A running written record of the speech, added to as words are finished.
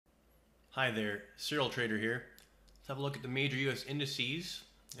Hi there, Serial Trader here. Let's have a look at the major U.S. indices.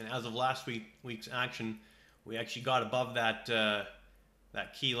 And as of last week's action, we actually got above that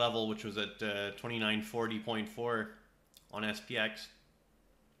that key level, which was at 2940.4 on SPX.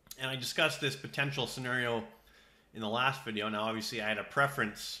 And I discussed this potential scenario in the last video. Now, obviously, I had a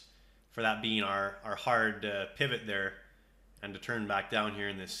preference for that being our hard pivot there and to turn back down here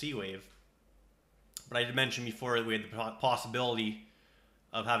in this C wave. But I did mention before that we had the possibility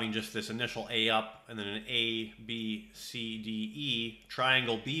of having just this initial A up and then an A, B, C, D, E,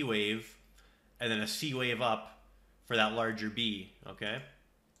 triangle B wave, and then a C wave up for that larger B, okay?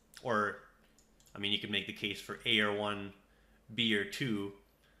 Or, I mean, you could make the case for A or 1, B or 2,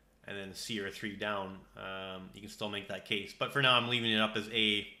 and then C or 3 down. You can still make that case. But for now, I'm leaving it up as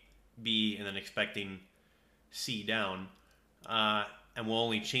A, B, and then expecting C down. And we'll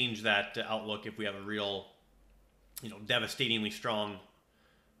only change that outlook if we have a real, devastatingly strong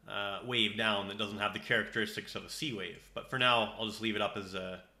wave down that doesn't have the characteristics of a C wave. But for now, I'll just leave it up as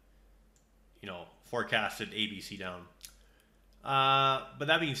a, forecasted ABC down. But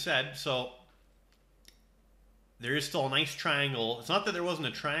that being said, so there is still a nice triangle. It's not that there wasn't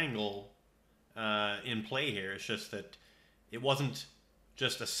a triangle in play here. It's just that it wasn't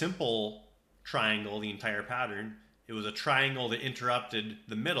just a simple triangle, the entire pattern. It was a triangle that interrupted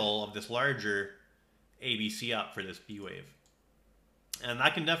the middle of this larger ABC up for this B wave. And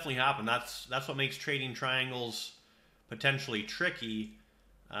that can definitely happen. That's what makes trading triangles potentially tricky,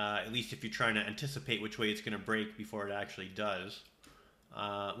 at least if you're trying to anticipate which way it's going to break before it actually does.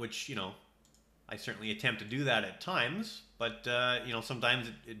 Which, I certainly attempt to do that at times, but, sometimes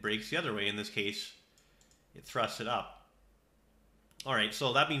it breaks the other way. In this case, it thrusts it up. All right,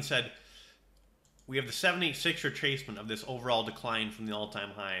 so that being said, we have the 786 retracement of this overall decline from the all-time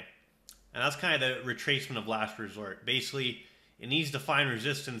high. And that's kind of the retracement of last resort. Basically, it needs to find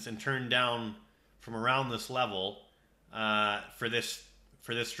resistance and turn down from around this level for this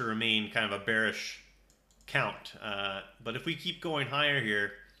to remain kind of a bearish count. But if we keep going higher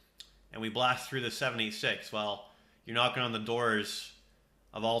here and we blast through the 786, well, you're knocking on the doors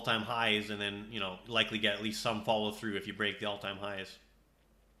of all-time highs, and then likely get at least some follow through if you break the all-time highs.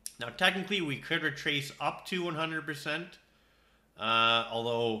 Now, technically, we could retrace up to 100%,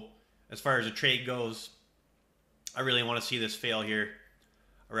 although as far as the trade goes, I really want to see this fail here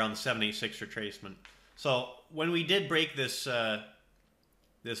around the 786 retracement. So when we did break this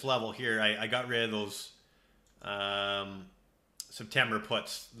this level here, I got rid of those September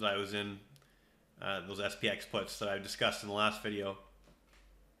puts that I was in, those SPX puts that I discussed in the last video.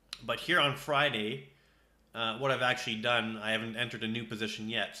 But here on Friday, what I've actually done, I haven't entered a new position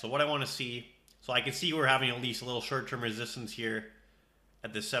yet. So what I want to see, so I can see we're having at least a little short-term resistance here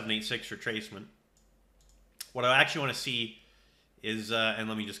at this 786 retracement. What I actually want to see is, and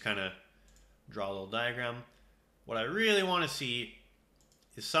let me just kind of draw a little diagram. What I really want to see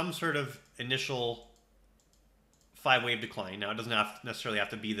is some sort of initial 5-wave decline. Now, it doesn't necessarily have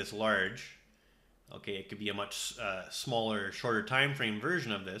to be this large. Okay, it could be a much smaller, shorter time frame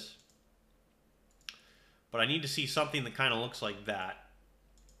version of this. But I need to see something that kind of looks like that.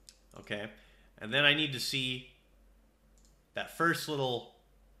 Okay, and then I need to see that first little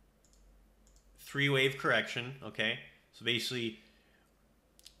 3-wave correction. Okay, so basically,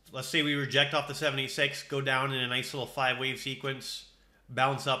 let's say we reject off the 786, go down in a nice little 5-wave sequence,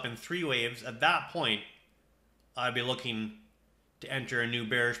 bounce up in 3 waves. At that point, I'd be looking to enter a new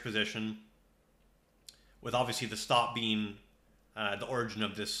bearish position, with obviously the stop being the origin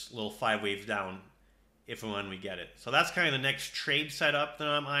of this little 5 waves down, if and when we get it. So that's kind of the next trade setup that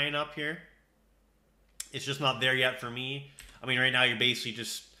I'm eyeing up here. It's just not there yet for me. I mean, right now you're basically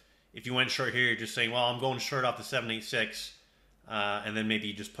just, if you went short here, you're just saying, well, I'm going short off the 786, and then maybe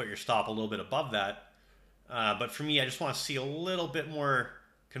you just put your stop a little bit above that. But for me, I just want to see a little bit more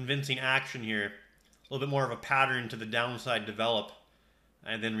convincing action here, a little bit more of a pattern to the downside develop,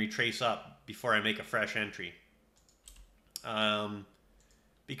 and then retrace up before I make a fresh entry.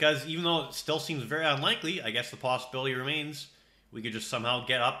 Because even though it still seems very unlikely, I guess the possibility remains we could just somehow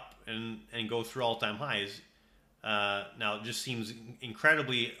get up and go through all-time highs. Now, it just seems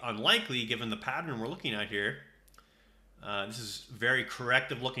incredibly unlikely given the pattern we're looking at here. This is very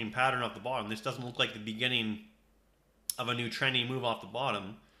corrective looking pattern off the bottom. This doesn't look like the beginning of a new trending move off the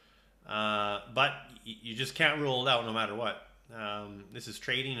bottom. But you just can't rule it out no matter what. This is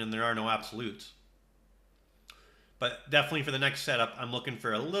trading and there are no absolutes. But definitely for the next setup, I'm looking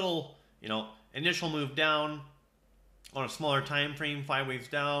for a little, initial move down on a smaller time frame, 5 waves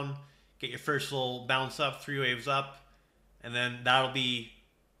down, get your first little bounce up, 3 waves up, and then that'll be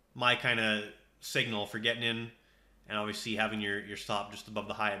my kind of signal for getting in, and obviously having your stop just above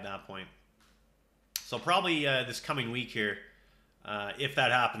the high at that point. So probably this coming week here, if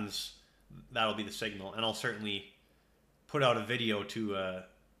that happens, that'll be the signal. And I'll certainly put out a video to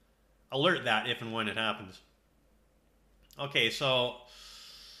alert that if and when it happens. Okay, so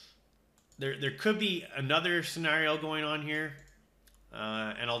there could be another scenario going on here.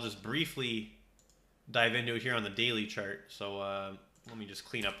 And I'll just briefly dive into it here on the daily chart. So let me just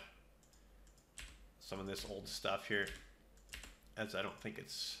clean up some of this old stuff here, as I don't think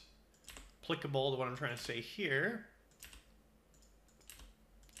it's applicable to what I'm trying to say here.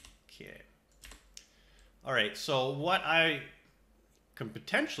 Okay. All right, so what I can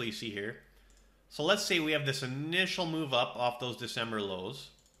potentially see here, so let's say we have this initial move up off those December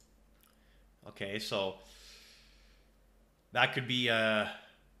lows. Okay, so that could be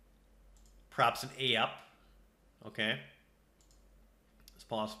perhaps an A up. Okay, it's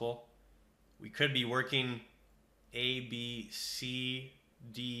possible. We could be working A, B, C,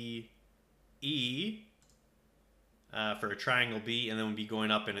 D, E for a triangle B, and then we'll be going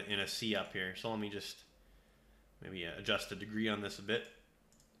up in a C up here. So let me just maybe adjust the degree on this a bit.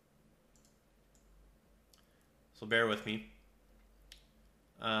 So bear with me.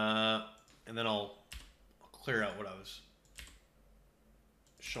 And then I'll clear out what I was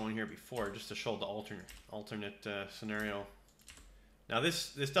showing here before, just to show the alternate scenario. Now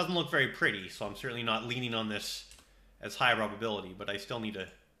this doesn't look very pretty, so I'm certainly not leaning on this as high probability, but I still need to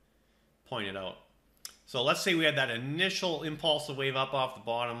point it out. So let's say we had that initial impulsive wave up off the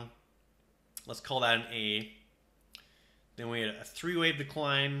bottom. Let's call that an A. Then we had a 3-wave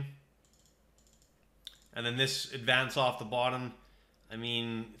decline. And then this advance off the bottom. I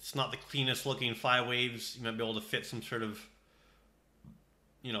mean, it's not the cleanest looking 5 waves. You might be able to fit some sort of,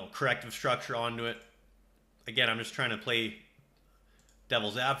 you know, corrective structure onto it. Again, I'm just trying to play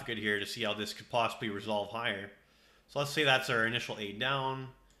devil's advocate here to see how this could possibly resolve higher. So let's say that's our initial A down,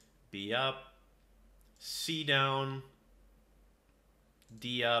 B up, C down,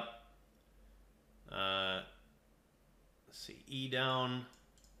 D up, let's see, E down,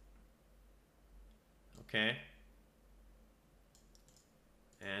 okay,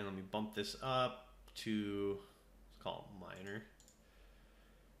 and let me bump this up to, let's call it minor.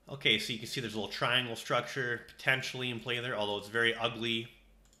 Okay, so you can see there's a little triangle structure potentially in play there, although it's very ugly.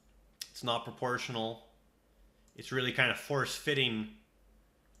 It's not proportional. It's really kind of force-fitting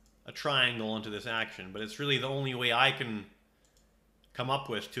a triangle into this action, but it's really the only way I can come up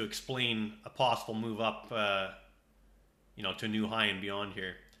with to explain a possible move up, you know, to a new high and beyond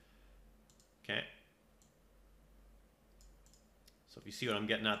here. Okay. So if you see what I'm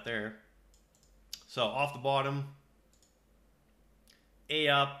getting at there. So off the bottom, A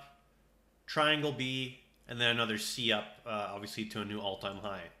up, triangle B, and then another C up, obviously to a new all-time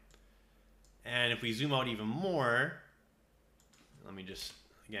high. And if we zoom out even more, let me just,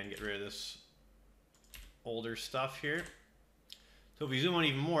 again, get rid of this older stuff here. So if we zoom out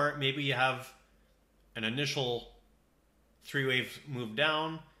even more, maybe you have an initial 3-wave move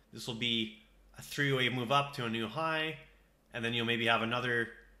down. This will be a 3-wave move up to a new high. And then you'll maybe have another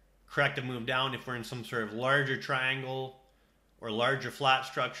corrective move down if we're in some sort of larger triangle or larger flat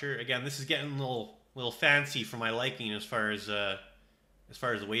structure. Again, this is getting a little fancy for my liking as far as the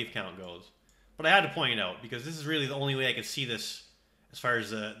wave count goes. But I had to point it out because this is really the only way I could see this as far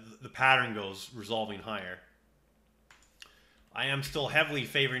as the pattern goes resolving higher. I am still heavily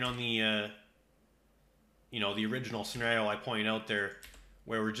favoring on the you know, the original scenario I point out there,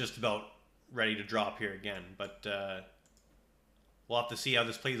 where we're just about ready to drop here again. But we'll have to see how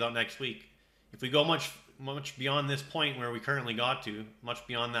this plays out next week. If we go much beyond this point where we currently got to, much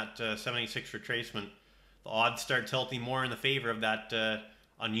beyond that 76 retracement, the odds start tilting more in the favor of that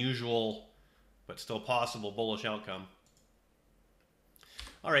unusual but still possible bullish outcome.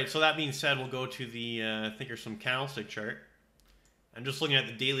 All right, so that being said, we'll go to the Thinkorswim candlestick chart. I'm just looking at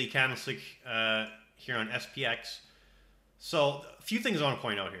the daily candlestick here on SPX. So a few things I want to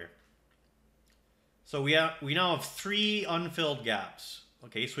point out here. So we now have 3 unfilled gaps.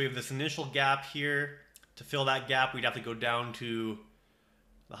 Okay, so we have this initial gap here. To fill that gap, we'd have to go down to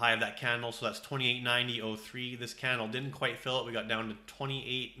the high of that candle. So that's 28.90.03. This candle didn't quite fill it. We got down to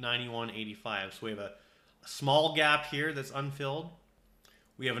 28.91.85. So we have a small gap here that's unfilled.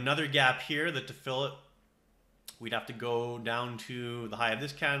 We have another gap here that to fill it, we'd have to go down to the high of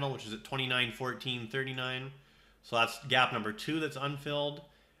this candle, which is at 29.14.39. So that's gap number 2 that's unfilled.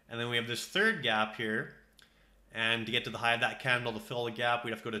 And then we have this third gap here. And to get to the high of that candle to fill the gap,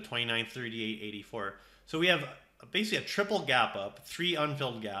 we'd have to go to 29.38.84. So we have basically a triple gap up, 3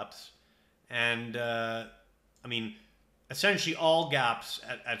 unfilled gaps. And, I mean, essentially all gaps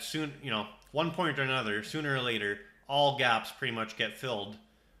at soon, you know, one point or another, sooner or later, all gaps pretty much get filled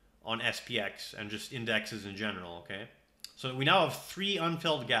on SPX and just indexes in general, okay? So we now have 3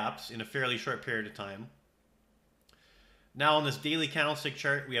 unfilled gaps in a fairly short period of time. Now on this daily candlestick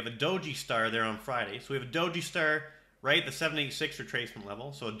chart, we have a doji star there on Friday. So we have a doji star right at the 786 retracement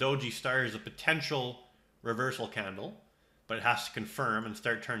level. So a doji star is a potential reversal candle, but it has to confirm and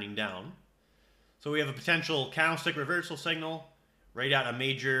start turning down. So we have a potential candlestick reversal signal right at a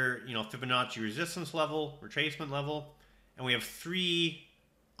major, Fibonacci resistance level, retracement level, and we have 3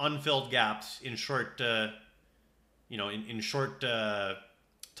 unfilled gaps in short, in short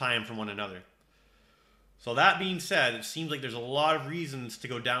time from one another. So that being said, it seems like there's a lot of reasons to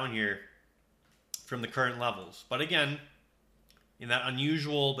go down here from the current levels. But again, in that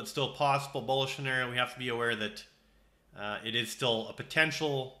unusual but still possible bullish scenario, we have to be aware that it is still a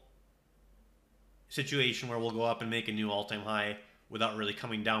potential situation where we'll go up and make a new all-time high without really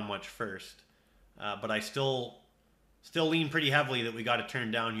coming down much first. But I still lean pretty heavily that we got to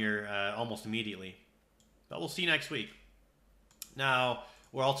turn down here almost immediately. But we'll see next week. Now,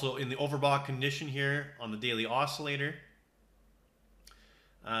 we're also in the overbought condition here on the daily oscillator.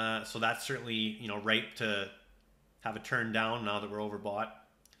 So that's certainly, ripe to have a turn down now that we're overbought.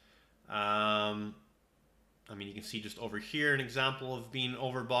 I mean, you can see just over here an example of being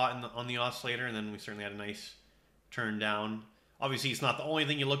overbought on the oscillator, and then we certainly had a nice turn down. Obviously, it's not the only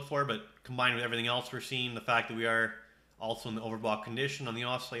thing you look for, but combined with everything else we're seeing, the fact that we are also in the overbought condition on the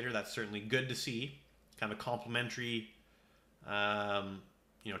oscillator, that's certainly good to see. Kind of a complementary,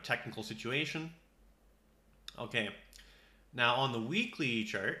 technical situation. Okay, now on the weekly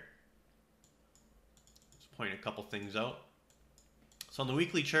chart, let's point a couple things out. So on the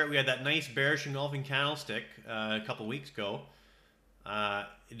weekly chart, we had that nice bearish engulfing candlestick a couple weeks ago.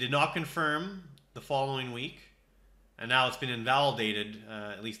 It did not confirm the following week, and now it's been invalidated.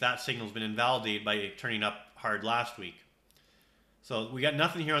 At least that signal's been invalidated by turning up hard last week. So we got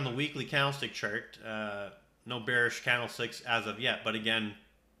nothing here on the weekly candlestick chart. No bearish candlesticks as of yet. But again,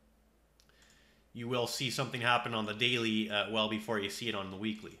 you will see something happen on the daily well before you see it on the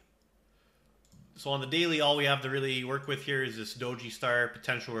weekly. So on the daily, all we have to really work with here is this doji star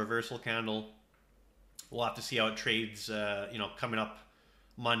potential reversal candle. We'll have to see how it trades, coming up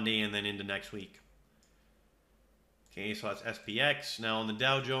Monday and then into next week. Okay, so that's SPX. Now on the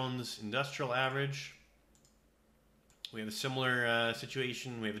Dow Jones Industrial Average, we have a similar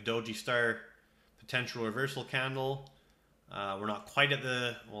situation. We have a doji star potential reversal candle. We're not quite at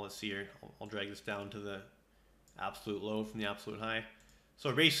the, well, let's see here. I'll drag this down to the absolute low from the absolute high. So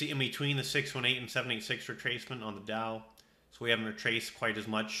we're basically in between the 618 and 786 retracement on the Dow. So we haven't retraced quite as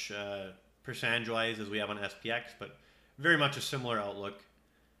much percentage-wise as we have on SPX, but very much a similar outlook.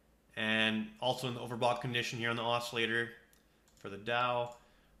 And also in the overbought condition here on the oscillator for the Dow.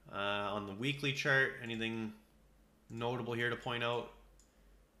 On the weekly chart, anything notable here to point out?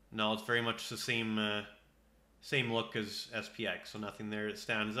 No, it's very much the same look as SPX, so nothing there that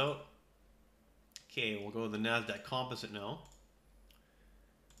stands out. Okay, we'll go to the NASDAQ composite now.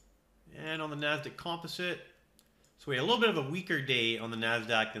 And on the NASDAQ composite, so we had a little bit of a weaker day on the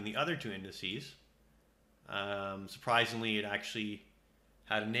NASDAQ than the other two indices. Surprisingly, it actually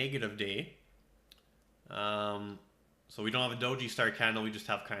had a negative day. So we don't have a doji star candle, we just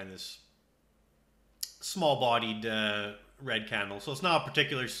have kind of this small-bodied red candle. So it's not a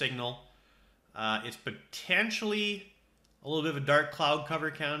particular signal. It's potentially a little bit of a dark cloud cover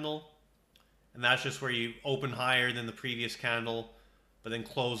candle. And that's just where you open higher than the previous candle, but then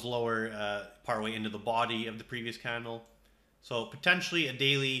close lower partway into the body of the previous candle. So potentially a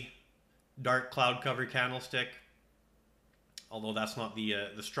daily dark cloud cover candlestick, although that's not the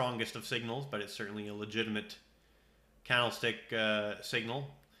strongest of signals, but it's certainly a legitimate candlestick signal.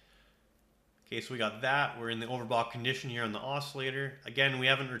 Okay, so we got that. We're in the overbought condition here on the oscillator. Again, we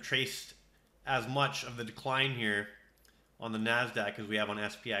haven't retraced as much of the decline here on the NASDAQ as we have on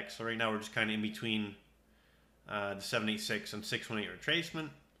SPX. So right now we're just kind of in between the 786 and 618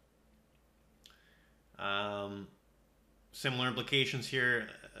 retracement. Similar implications here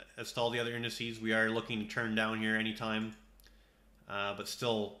as to all the other indices. We are looking to turn down here anytime, but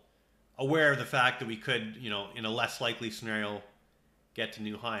still aware of the fact that we could, in a less likely scenario, get to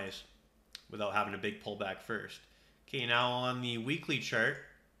new highs without having a big pullback first. Okay, now on the weekly chart,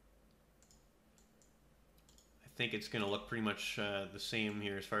 I think it's going to look pretty much the same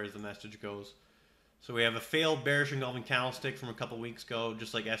here as far as the message goes. So we have a failed bearish engulfing candlestick from a couple weeks ago,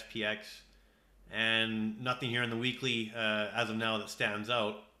 just like SPX, and nothing here in the weekly as of now that stands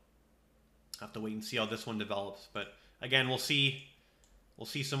out. I'll have to wait and see how this one develops. But again, we'll see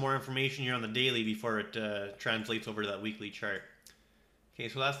some more information here on the daily before it translates over to that weekly chart. Okay,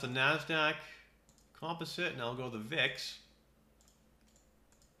 so that's the NASDAQ composite. Now I'll go to the VIX.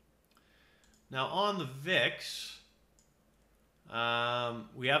 Now on the VIX,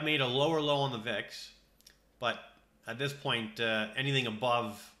 we have made a lower low on the VIX, but at this point, anything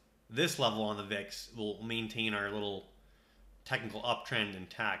above this level on the VIX will maintain our little technical uptrend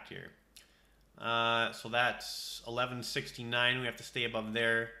intact here. So that's 1169. We have to stay above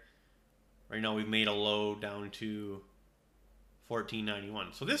there. Right now we've made a low down to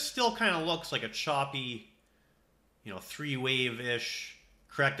 1491. So this still kind of looks like a choppy, you know, three-wave-ish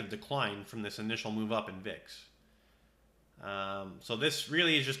corrective decline from this initial move up in VIX. So this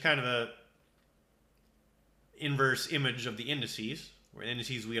really is just kind of a inverse image of the indices. Where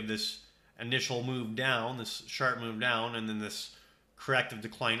indices, we have this initial move down, this sharp move down, and then this corrective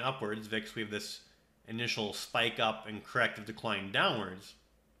decline upwards. VIX, we have this initial spike up and corrective decline downwards.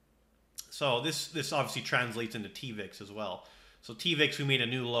 So this obviously translates into TVIX as well. So TVIX, we made a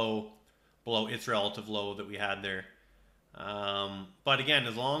new low below its relative low that we had there. But again,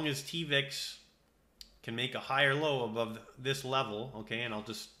 as long as TVIX can make a higher low above this level, okay, and I'll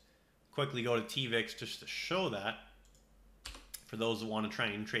just quickly go to TVIX just to show that for those that want to try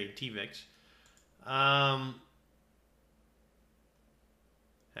and trade TVIX. Hang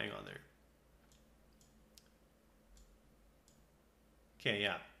on there. Okay,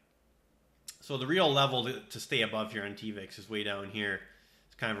 yeah. So the real level to stay above here on TVIX is way down here.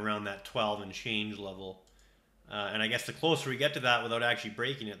 It's kind of around that 12 and change level. And I guess the closer we get to that without actually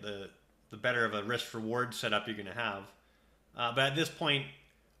breaking it, the better of a risk-reward setup you're going to have. But at this point,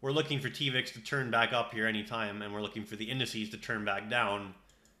 we're looking for TVIX to turn back up here anytime, and we're looking for the indices to turn back down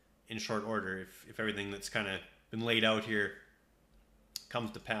in short order if everything that's kind of been laid out here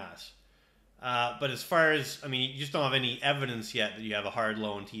comes to pass. But as far as, I mean, you just don't have any evidence yet that you have a hard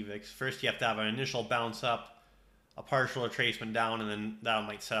low in TVIX. First, you have to have an initial bounce up, a partial retracement down, and then that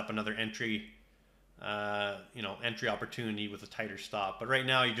might set up another entry, entry opportunity with a tighter stop. But right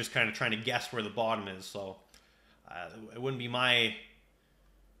now, you're just kind of trying to guess where the bottom is. So it wouldn't be my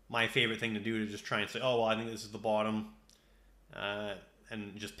favorite thing to do to just try and say, oh, well, I think this is the bottom,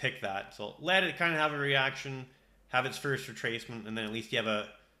 and just pick that. So let it kind of have a reaction, have its first retracement, and then at least you have a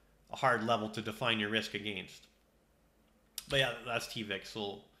hard level to define your risk against. But yeah, that's TVIX,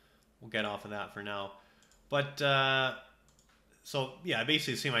 so we'll get off of that for now. But, so yeah,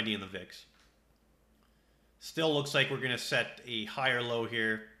 basically the same idea in the VIX. Still looks like we're going to set a higher low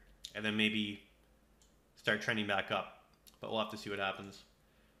here, and then maybe start trending back up. But we'll have to see what happens.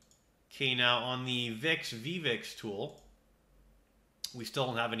 Okay, now on the VIX VVIX tool, we still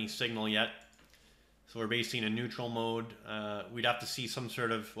don't have any signal yet. So we're basically in a neutral mode. We'd have to see some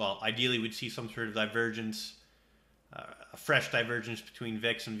sort of, well, ideally we'd see some sort of divergence, a fresh divergence between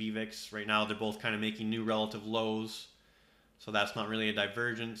VIX and VVIX. Right now they're both kind of making new relative lows. So that's not really a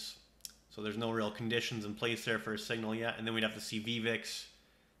divergence. So there's no real conditions in place there for a signal yet. And then we'd have to see VVIX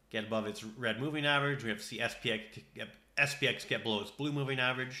get above its red moving average. We have to see SPX get below its blue moving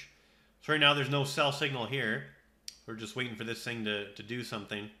average. So right now there's no sell signal here. We're just waiting for this thing to do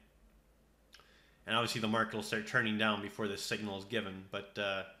something. And obviously the market will start turning down before this signal is given. But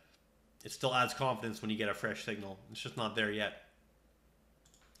it still adds confidence when you get a fresh signal. It's just not there yet.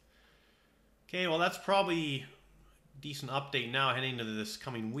 Okay, well that's probably a decent update now heading into this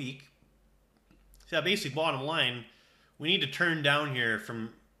coming week. So yeah, basic bottom line, we need to turn down here from,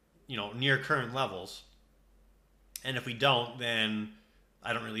 near current levels. And if we don't, then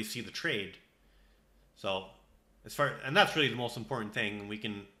I don't really see the trade. So and that's really the most important thing. We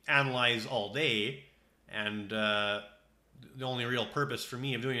can analyze all day, and the only real purpose for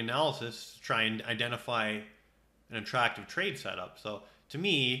me of doing analysis is to try and identify an attractive trade setup. So to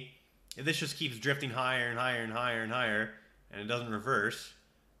me, if this just keeps drifting higher and higher and higher and higher, and it doesn't reverse,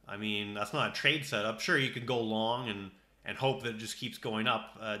 I mean, that's not a trade setup. Sure, you could go long and hope that it just keeps going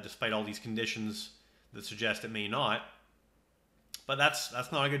up, despite all these conditions that suggest it may not. But that's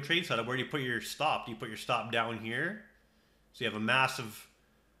not a good trade setup. Where do you put your stop? Do you put your stop down here? So you have a massive,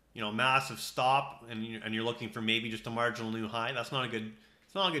 massive stop, and you're looking for maybe just a marginal new high. It's not a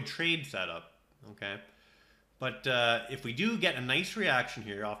good trade setup. Okay, but if we do get a nice reaction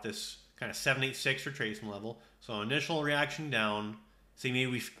here off this kind of 786 retracement level, so initial reaction down. See,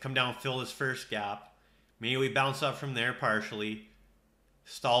 maybe we come down, fill this first gap. Maybe we bounce up from there partially,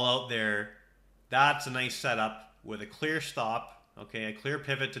 stall out there. That's a nice setup with a clear stop. Okay, a clear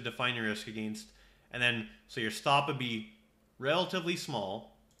pivot to define your risk against. And then, so your stop would be relatively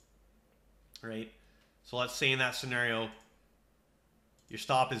small, right? So let's say in that scenario, your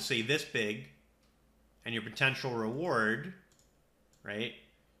stop is, say, this big, and your potential reward, right?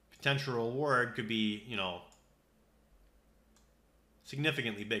 Potential reward could be,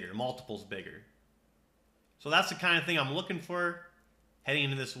 significantly bigger, multiples bigger. So that's the kind of thing I'm looking for. heading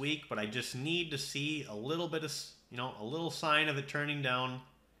into this week, but I just need to see a little bit of, a little sign of it turning down.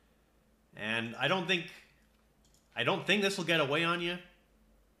 And I don't think this will get away on you.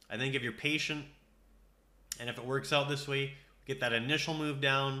 I think if you're patient and if it works out this way, get that initial move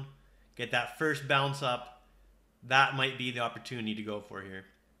down, get that first bounce up, that might be the opportunity to go for here.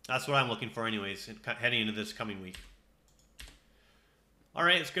 That's what I'm looking for anyways, heading into this coming week. All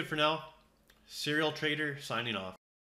right, it's good for now. Serial Trader signing off.